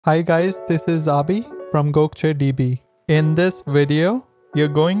Hi guys, this is Abhi from Gokcedb. In this video, you're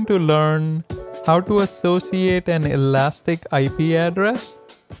going to learn how to associate an elastic IP address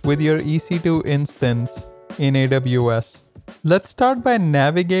with your EC2 instance in AWS. Let's start by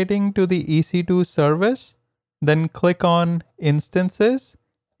navigating to the EC2 service, then click on Instances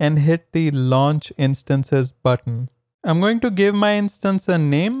and hit the Launch Instances button. I'm going to give my instance a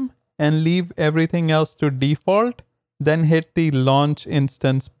name and leave everything else to default. Then hit the Launch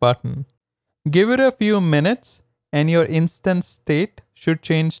Instance button. Give it a few minutes and your instance state should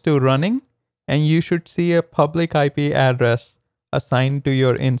change to running and you should see a public IP address assigned to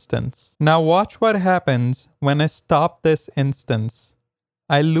your instance. Now watch what happens when I stop this instance.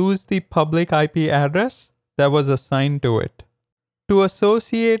 I lose the public IP address that was assigned to it. To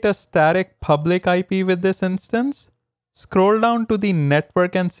associate a static public IP with this instance, scroll down to the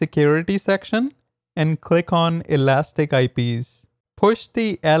Network and Security section and click on Elastic IPs. Push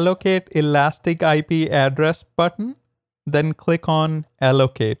the Allocate Elastic IP Address button, then click on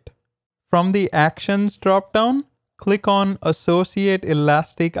Allocate. From the Actions dropdown, click on Associate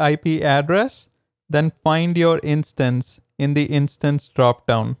Elastic IP Address, then find your instance in the Instance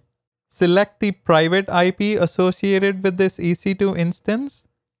dropdown. Select the private IP associated with this EC2 instance,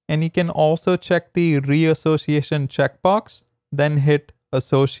 and you can also check the Reassociation checkbox, then hit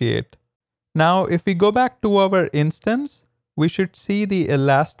Associate. Now, if we go back to our instance, we should see the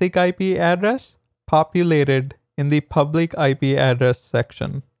elastic IP address populated in the public IP address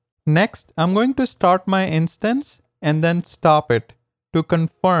section. Next, I'm going to start my instance and then stop it to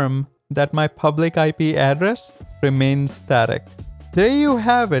confirm that my public IP address remains static. There you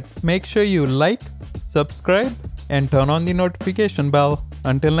have it. Make sure you like, subscribe, and turn on the notification bell.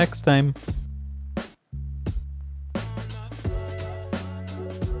 Until next time.